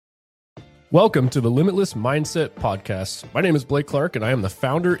Welcome to the Limitless Mindset Podcast. My name is Blake Clark, and I am the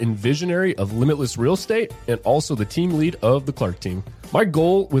founder and visionary of Limitless Real Estate and also the team lead of the Clark team. My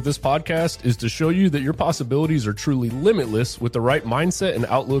goal with this podcast is to show you that your possibilities are truly limitless with the right mindset and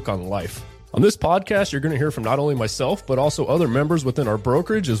outlook on life. On this podcast, you're going to hear from not only myself, but also other members within our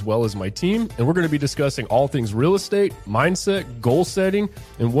brokerage as well as my team. And we're going to be discussing all things real estate, mindset, goal setting,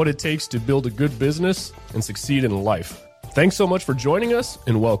 and what it takes to build a good business and succeed in life. Thanks so much for joining us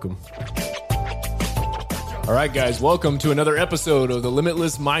and welcome. All right, guys, welcome to another episode of the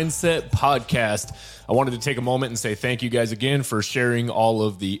Limitless Mindset Podcast. I wanted to take a moment and say thank you guys again for sharing all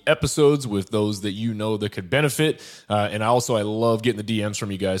of the episodes with those that you know that could benefit. And I love getting the DMs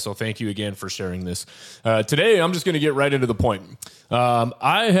from you guys. So thank you again for sharing this. Today, I'm just going to get right into the point.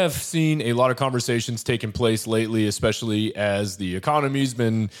 I have seen a lot of conversations taking place lately, especially as the economy's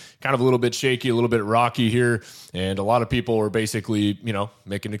been kind of a little bit shaky, a little bit rocky here. And a lot of people are basically,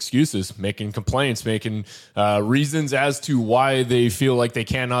 making excuses, making complaints, making reasons as to why they feel like they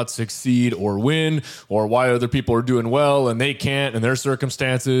cannot succeed or win, or why other people are doing well and they can't, and their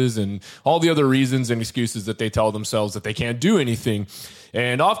circumstances, and all the other reasons and excuses that they tell themselves that they can't do anything.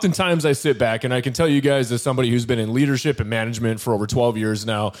 And oftentimes I sit back and I can tell you guys, as somebody who's been in leadership and management for over 12 years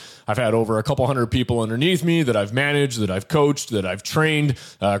now, I've had over a couple hundred people underneath me that I've managed, that I've coached, that I've trained.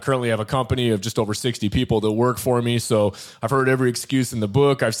 Currently I have a company of just over 60 people that work for me. So I've heard every excuse in the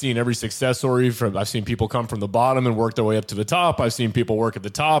book. I've seen every success story. I've seen people come from the bottom and work their way up to the top. I've seen people work at the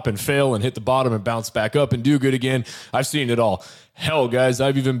top and fail and hit the bottom and bounce back up and do good again. I've seen it all. Hell, guys,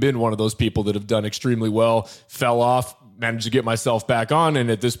 I've even been one of those people that have done extremely well, fell off, managed to get myself back on,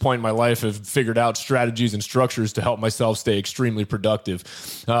 and at this point in my life have figured out strategies and structures to help myself stay extremely productive.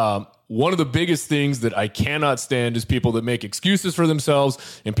 One of the biggest things that I cannot stand is people that make excuses for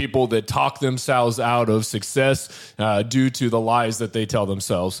themselves and people that talk themselves out of success due to the lies that they tell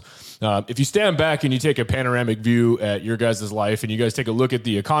themselves. If you stand back and you take a panoramic view at your guys' life and you guys take a look at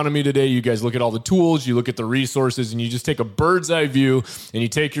the economy today, you guys look at all the tools, you look at the resources, and you just take a bird's eye view and you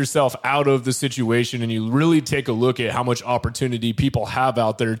take yourself out of the situation and you really take a look at how much opportunity people have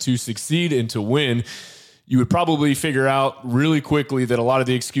out there to succeed and to win, you would probably figure out really quickly that a lot of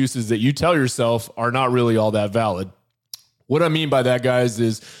the excuses that you tell yourself are not really all that valid. What I mean by that, guys,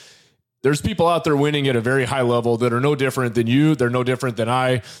 is there's people out there winning at a very high level that are no different than you. They're no different than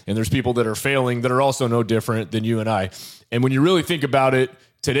I. And there's people that are failing that are also no different than you and I. And when you really think about it,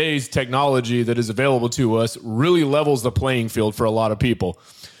 today's technology that is available to us really levels the playing field for a lot of people.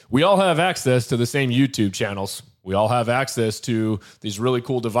 We all have access to the same YouTube channels. We all have access to these really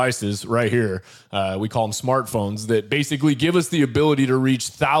cool devices right here. We call them smartphones that basically give us the ability to reach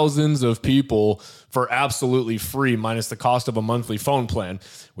thousands of people for absolutely free, minus the cost of a monthly phone plan.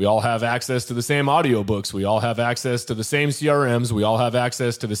 We all have access to the same audiobooks. We all have access to the same CRMs. We all have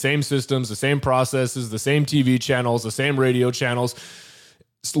access to the same systems, the same processes, the same TV channels, the same radio channels.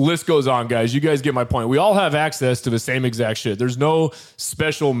 The list goes on, guys. You guys get my point. We all have access to the same exact shit. There's no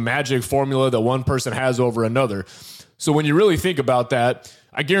special magic formula that one person has over another. So when you really think about that,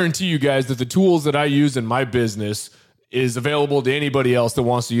 I guarantee you guys that the tools that I use in my business is available to anybody else that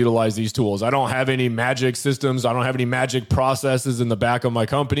wants to utilize these tools. I don't have any magic systems. I don't have any magic processes in the back of my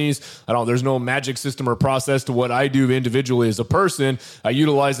companies. There's no magic system or process to what I do individually as a person. I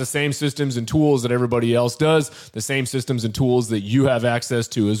utilize the same systems and tools that everybody else does, the same systems and tools that you have access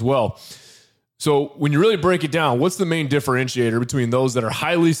to as well. So when you really break it down, what's the main differentiator between those that are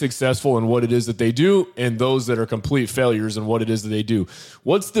highly successful in what it is that they do and those that are complete failures in what it is that they do?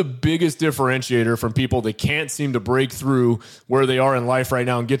 What's the biggest differentiator from people that can't seem to break through where they are in life right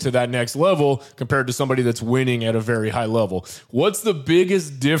now and get to that next level compared to somebody that's winning at a very high level? What's the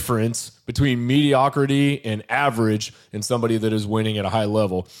biggest difference between mediocrity and average and somebody that is winning at a high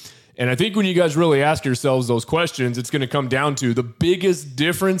level? And I think when you guys really ask yourselves those questions, it's going to come down to the biggest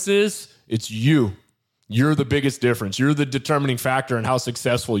difference is it's you. You're the biggest difference. You're the determining factor in how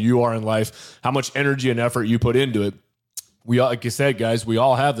successful you are in life, how much energy and effort you put into it. Like I said, guys, we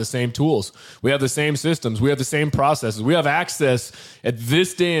all have the same tools. We have the same systems. We have the same processes. We have access at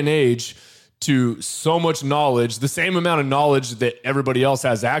this day and age to so much knowledge, the same amount of knowledge that everybody else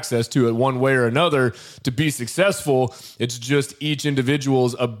has access to it one way or another to be successful. It's just each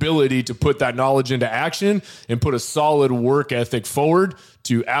individual's ability to put that knowledge into action and put a solid work ethic forward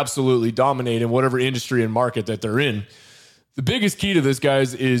to absolutely dominate in whatever industry and market that they're in. The biggest key to this,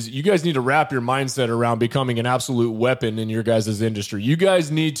 guys, is you guys need to wrap your mindset around becoming an absolute weapon in your guys' industry. You guys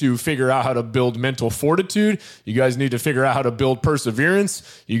need to figure out how to build mental fortitude. You guys need to figure out how to build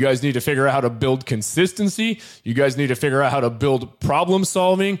perseverance. You guys need to figure out how to build consistency. You guys need to figure out how to build problem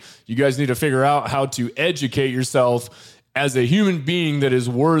solving. You guys need to figure out how to educate yourself as a human being that is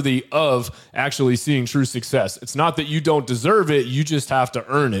worthy of actually seeing true success. It's not that you don't deserve it, you just have to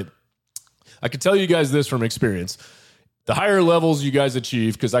earn it. I can tell you guys this from experience. The higher levels you guys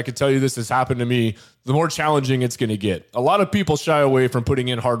achieve, because I can tell you this has happened to me, the more challenging it's going to get. A lot of people shy away from putting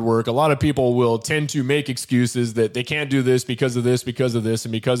in hard work. A lot of people will tend to make excuses that they can't do this because of this, because of this,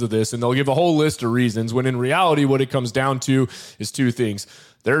 and because of this. And they'll give a whole list of reasons, when in reality, what it comes down to is two things.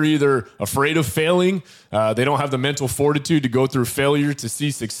 They're either afraid of failing, they don't have the mental fortitude to go through failure to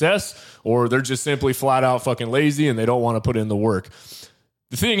see success, or they're just simply flat out fucking lazy and they don't want to put in the work.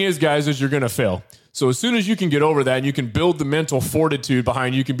 The thing is, guys, is you're going to fail. So as soon as you can get over that and you can build the mental fortitude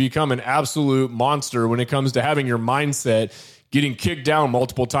behind, you can become an absolute monster when it comes to having your mindset getting kicked down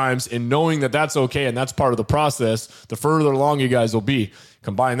multiple times and knowing that that's okay and that's part of the process, the further along you guys will be.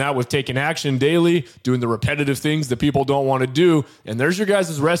 Combine that with taking action daily, doing the repetitive things that people don't want to do, and there's your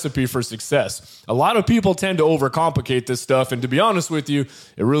guys' recipe for success. A lot of people tend to overcomplicate this stuff, and to be honest with you,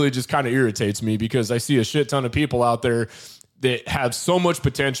 it really just kind of irritates me because I see a shit ton of people out there that have so much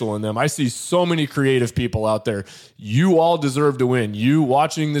potential in them. I see so many creative people out there. You all deserve to win. You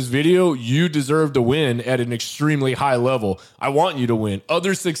watching this video, you deserve to win at an extremely high level. I want you to win.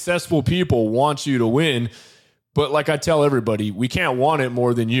 Other successful people want you to win. But like I tell everybody, we can't want it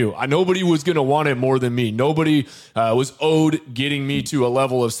more than you. Nobody was going to want it more than me. Nobody was owed getting me to a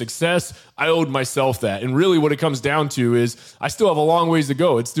level of success. I owed myself that. And really what it comes down to is I still have a long ways to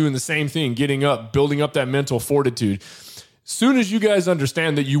go. It's doing the same thing, getting up, building up that mental fortitude. Soon as you guys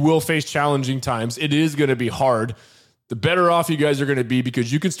understand that you will face challenging times, it is going to be hard, the better off you guys are going to be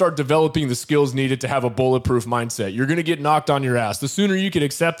because you can start developing the skills needed to have a bulletproof mindset. You're going to get knocked on your ass. The sooner you can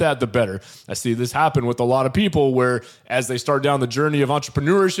accept that, the better. I see this happen with a lot of people where as they start down the journey of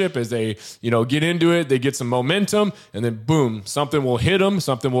entrepreneurship, as they, get into it, they get some momentum and then boom, something will hit them,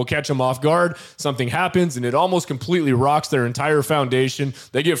 something will catch them off guard, something happens and it almost completely rocks their entire foundation.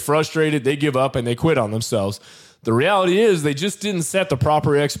 They get frustrated, they give up and they quit on themselves. The reality is they just didn't set the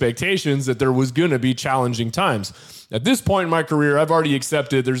proper expectations that there was going to be challenging times. At this point in my career, I've already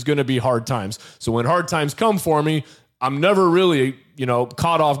accepted there's going to be hard times. So when hard times come for me, I'm never really,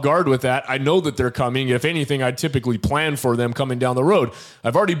 caught off guard with that. I know that they're coming. If anything, I typically plan for them coming down the road.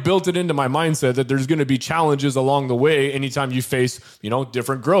 I've already built it into my mindset that there's going to be challenges along the way. Anytime you face,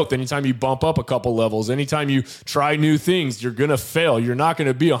 different growth, anytime you bump up a couple levels, anytime you try new things, you're going to fail. You're not going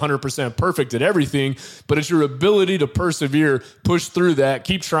to be 100% perfect at everything, but it's your ability to persevere, push through that,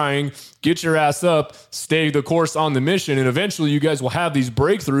 keep trying, get your ass up, stay the course on the mission, and eventually you guys will have these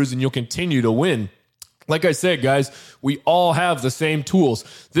breakthroughs and you'll continue to win. Like I said, guys, we all have the same tools.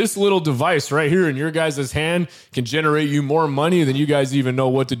 This little device right here in your guys' hand can generate you more money than you guys even know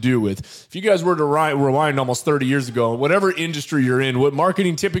what to do with. If you guys were to rewind almost 30 years ago, whatever industry you're in, what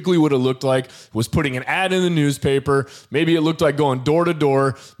marketing typically would have looked like was putting an ad in the newspaper. Maybe it looked like going door to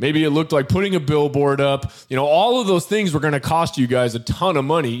door. Maybe it looked like putting a billboard up. All of those things were going to cost you guys a ton of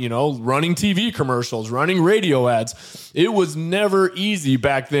money, running TV commercials, running radio ads. It was never easy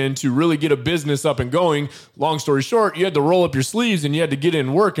back then to really get a business up and going. Long story short, you had to roll up your sleeves and you had to get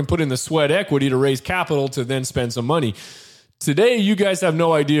in work and put in the sweat equity to raise capital to then spend some money. Today, you guys have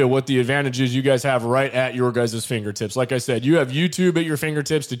no idea what the advantages you guys have right at your guys' fingertips. Like I said, you have YouTube at your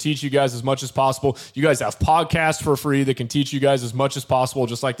fingertips to teach you guys as much as possible. You guys have podcasts for free that can teach you guys as much as possible,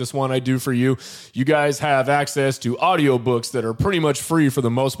 just like this one I do for you. You guys have access to audiobooks that are pretty much free for the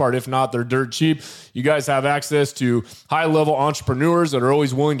most part. If not, they're dirt cheap. You guys have access to high-level entrepreneurs that are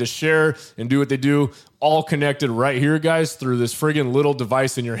always willing to share and do what they do. All connected right here, guys, through this friggin' little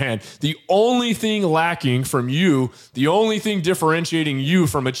device in your hand. The only thing lacking from you, the only thing differentiating you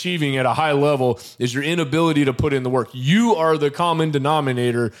from achieving at a high level is your inability to put in the work. You are the common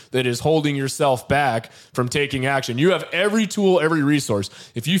denominator that is holding yourself back from taking action. You have every tool, every resource.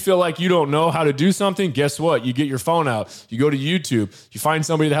 If you feel like you don't know how to do something, guess what? You get your phone out. You go to YouTube. You find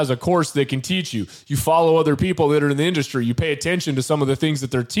somebody that has a course that can teach you. You follow other people that are in the industry. You pay attention to some of the things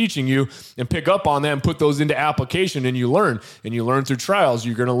that they're teaching you and pick up on that and put those into application, and you learn through trials.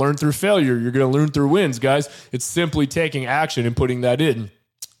 You're going to learn through failure. You're going to learn through wins, guys. It's simply taking action and putting that in.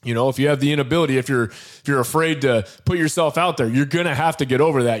 If you have the inability, if you're afraid to put yourself out there, you're going to have to get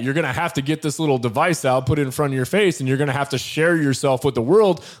over that. You're going to have to get this little device out, put it in front of your face, and you're going to have to share yourself with the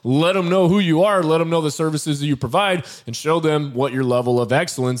world. Let them know who you are. Let them know the services that you provide and show them what your level of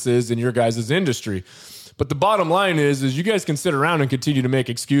excellence is in your guys' industry. But the bottom line is you guys can sit around and continue to make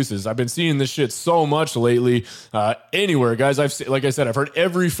excuses. I've been seeing this shit so much lately. Anywhere, guys. Like I said, I've heard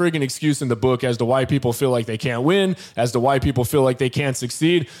every friggin' excuse in the book as to why people feel like they can't win, as to why people feel like they can't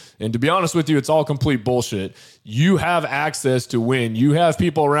succeed. And to be honest with you, it's all complete bullshit. You have access to win. You have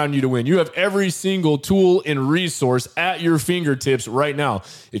people around you to win. You have every single tool and resource at your fingertips right now.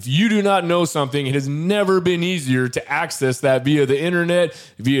 If you do not know something, it has never been easier to access that via the internet,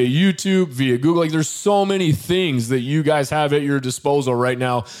 via YouTube, via Google. Like, there's so many things that you guys have at your disposal right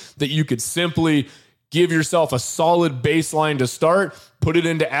now that you could simply give yourself a solid baseline to start, put it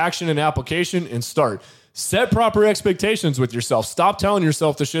into action and application, and start. Set proper expectations with yourself. Stop telling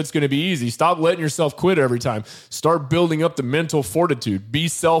yourself the shit's going to be easy. Stop letting yourself quit every time. Start building up the mental fortitude. Be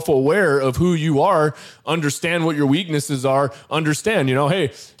self-aware of who you are. Understand what your weaknesses are. Understand, hey,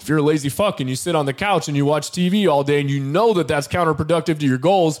 if you're a lazy fuck and you sit on the couch and you watch TV all day and you know that that's counterproductive to your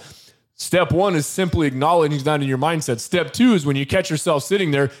goals, step one is simply acknowledging that in your mindset. Step two is when you catch yourself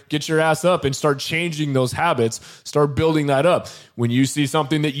sitting there, get your ass up and start changing those habits. Start building that up. When you see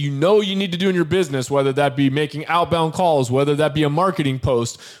something that you know you need to do in your business, whether that be making outbound calls, whether that be a marketing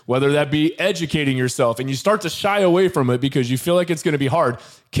post, whether that be educating yourself, and you start to shy away from it because you feel like it's going to be hard,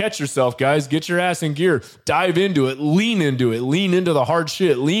 catch yourself, guys. Get your ass in gear. Dive into it. Lean into it. Lean into the hard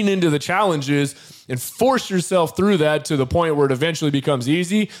shit. Lean into the challenges and force yourself through that to the point where it eventually becomes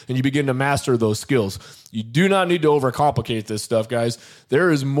easy and you begin to master those skills. You do not need to overcomplicate this stuff, guys. There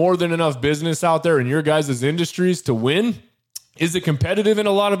is more than enough business out there in your guys' industries to win. Is it competitive in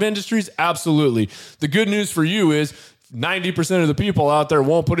a lot of industries? Absolutely. The good news for you is 90% of the people out there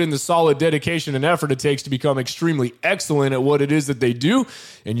won't put in the solid dedication and effort it takes to become extremely excellent at what it is that they do.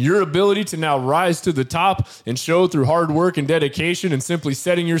 And your ability to now rise to the top and show through hard work and dedication and simply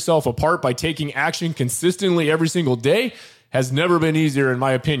setting yourself apart by taking action consistently every single day has never been easier, in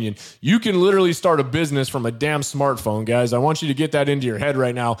my opinion. You can literally start a business from a damn smartphone, guys. I want you to get that into your head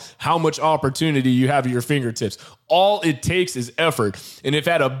right now, how much opportunity you have at your fingertips. All it takes is effort. And if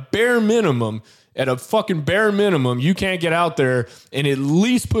at a fucking bare minimum, you can't get out there and at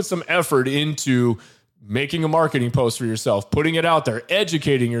least put some effort into making a marketing post for yourself, putting it out there,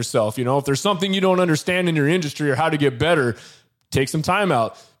 educating yourself. If there's something you don't understand in your industry or how to get better, take some time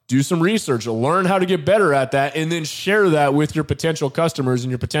out. Do some research, learn how to get better at that, and then share that with your potential customers and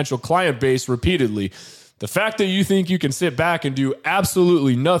your potential client base repeatedly. The fact that you think you can sit back and do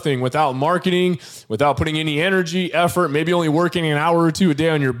absolutely nothing without marketing, without putting any energy, effort, maybe only working an hour or two a day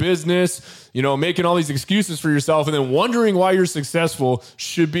on your business, making all these excuses for yourself and then wondering why you're successful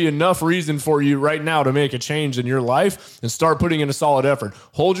should be enough reason for you right now to make a change in your life and start putting in a solid effort.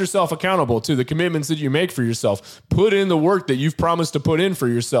 Hold yourself accountable to the commitments that you make for yourself. Put in the work that you've promised to put in for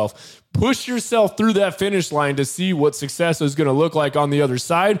yourself. Push yourself through that finish line to see what success is going to look like on the other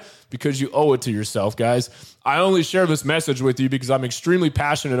side because you owe it to yourself, guys. I only share this message with you because I'm extremely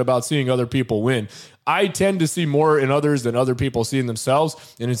passionate about seeing other people win. I tend to see more in others than other people see in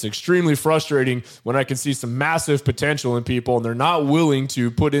themselves, and it's extremely frustrating when I can see some massive potential in people and they're not willing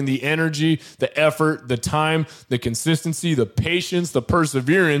to put in the energy, the effort, the time, the consistency, the patience, the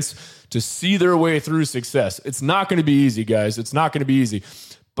perseverance to see their way through success. It's not going to be easy, guys. It's not going to be easy.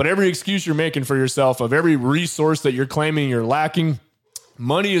 But every excuse you're making for yourself, of every resource that you're claiming you're lacking,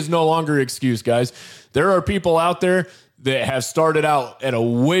 money is no longer an excuse, guys. There are people out there that have started out at a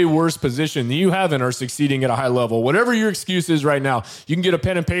way worse position than you have and are succeeding at a high level. Whatever your excuse is right now, you can get a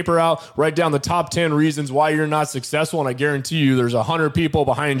pen and paper out, write down the top 10 reasons why you're not successful, and I guarantee you there's 100 people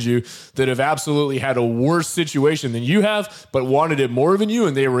behind you that have absolutely had a worse situation than you have, but wanted it more than you,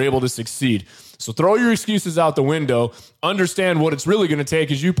 and they were able to succeed. So throw your excuses out the window. Understand what it's really going to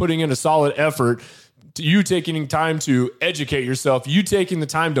take is you putting in a solid effort, you taking time to educate yourself, you taking the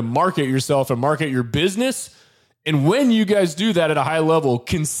time to market yourself and market your business. And when you guys do that at a high level,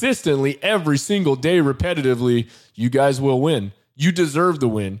 consistently, every single day, repetitively, you guys will win. You deserve to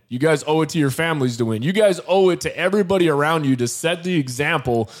win. You guys owe it to your families to win. You guys owe it to everybody around you to set the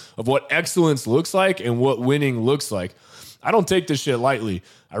example of what excellence looks like and what winning looks like. I don't take this shit lightly.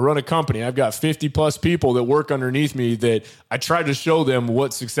 I run a company. I've got 50 plus people that work underneath me that I try to show them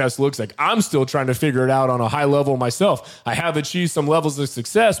what success looks like. I'm still trying to figure it out on a high level myself. I have achieved some levels of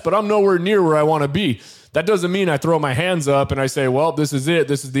success, but I'm nowhere near where I want to be. That doesn't mean I throw my hands up and I say, well, this is it.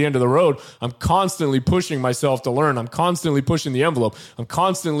 This is the end of the road. I'm constantly pushing myself to learn. I'm constantly pushing the envelope. I'm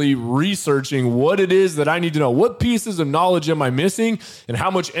constantly researching what it is that I need to know. What pieces of knowledge am I missing? And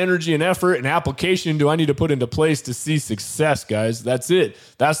how much energy and effort and application do I need to put into place to see success, guys? That's it.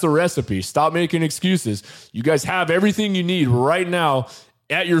 That's the recipe. Stop making excuses. You guys have everything you need right now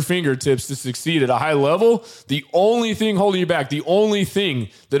at your fingertips to succeed at a high level. The only thing holding you back, the only thing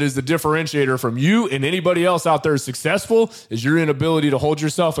that is the differentiator from you and anybody else out there successful is your inability to hold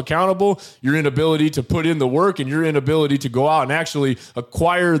yourself accountable, your inability to put in the work, and your inability to go out and actually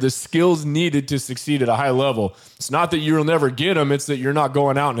acquire the skills needed to succeed at a high level. It's not that you'll never get them, it's that you're not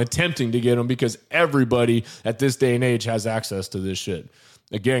going out and attempting to get them, because everybody at this day and age has access to this shit.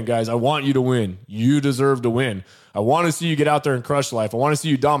 Again, guys, I want you to win. You deserve to win. I want to see you get out there and crush life. I want to see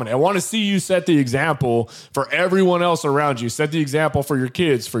you dominate. I want to see you set the example for everyone else around you. Set the example for your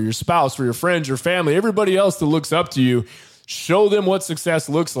kids, for your spouse, for your friends, your family, everybody else that looks up to you. Show them what success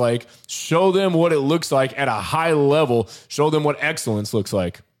looks like. Show them what it looks like at a high level. Show them what excellence looks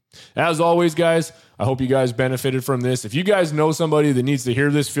like. As always, guys, I hope you guys benefited from this. If you guys know somebody that needs to hear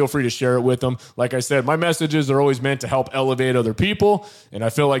this, feel free to share it with them. Like I said, my messages are always meant to help elevate other people, and I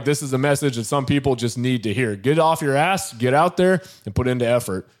feel like this is a message that some people just need to hear. Get off your ass, get out there, and put into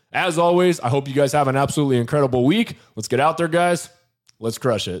effort. As always, I hope you guys have an absolutely incredible week. Let's get out there, guys. Let's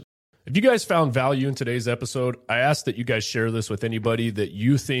crush it. If you guys found value in today's episode, I ask that you guys share this with anybody that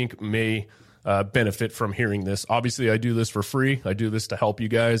you think may benefit from hearing this. Obviously, I do this for free. I do this to help you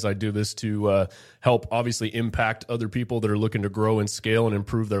guys. I do this to help obviously impact other people that are looking to grow and scale and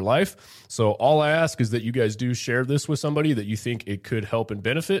improve their life. So all I ask is that you guys do share this with somebody that you think it could help and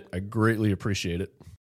benefit. I greatly appreciate it.